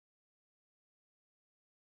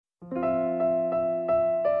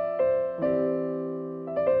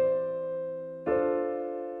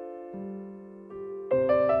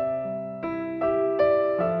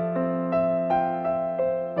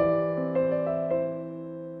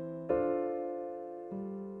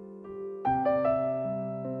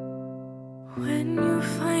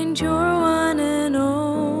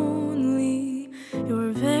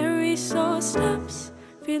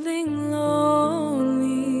feeling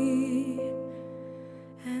lonely,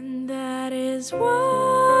 and that is why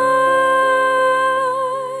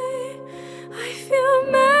I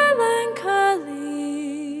feel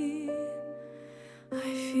melancholy.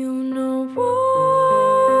 I feel no warmth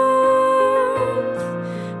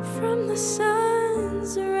from the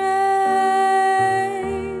sun's rays.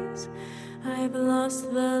 I've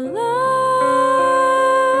lost the light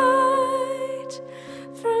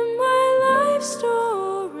from my life story.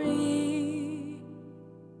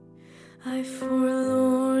 I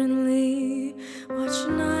forlornly watch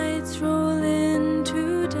nights roll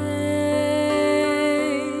into days.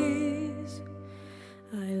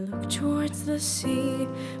 I look towards the sea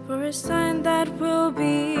for a sign that will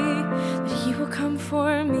be that he will come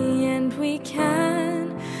for me and we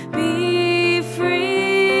can be free.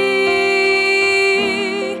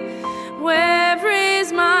 Where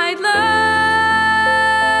is my love?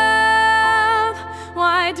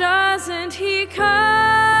 Why doesn't he come?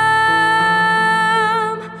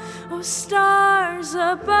 Oh, stars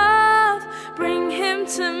above, bring him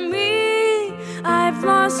to me. I've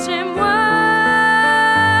lost him once,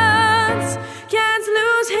 can't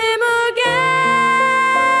lose him again.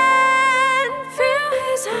 Feel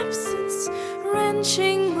his absence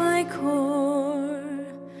wrenching my core.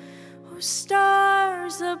 Oh,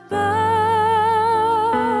 stars above,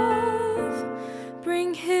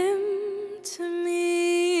 bring him to me.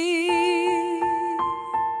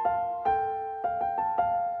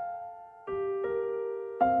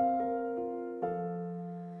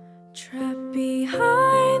 Trapped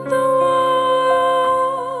behind the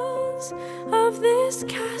walls of this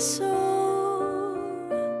castle,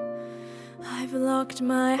 I've locked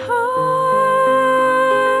my heart.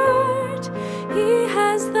 He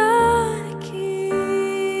has the key.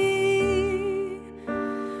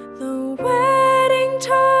 The wedding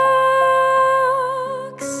talks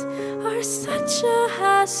are such a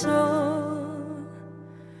hassle.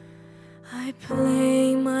 I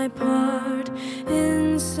play my part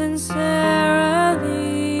insincerely.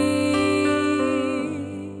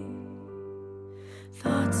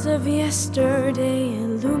 Thoughts of yesterday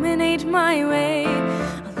illuminate my way.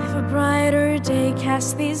 I'll live a brighter day,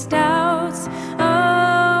 cast these doubts